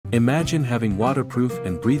Imagine having waterproof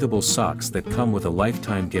and breathable socks that come with a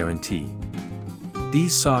lifetime guarantee.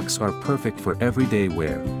 These socks are perfect for everyday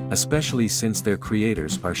wear, especially since their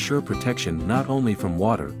creators are sure protection not only from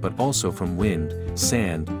water but also from wind,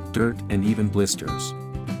 sand, dirt and even blisters.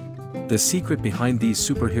 The secret behind these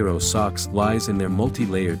superhero socks lies in their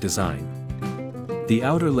multi-layer design. The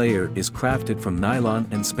outer layer is crafted from nylon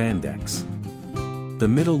and spandex. The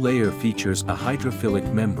middle layer features a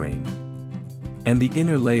hydrophilic membrane. And the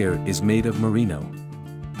inner layer is made of merino.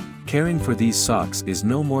 Caring for these socks is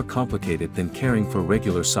no more complicated than caring for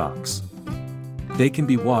regular socks. They can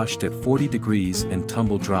be washed at 40 degrees and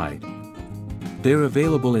tumble dried. They're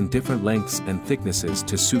available in different lengths and thicknesses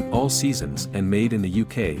to suit all seasons and made in the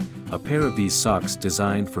UK. A pair of these socks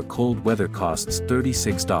designed for cold weather costs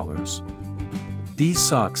 $36. These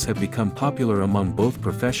socks have become popular among both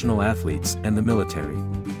professional athletes and the military.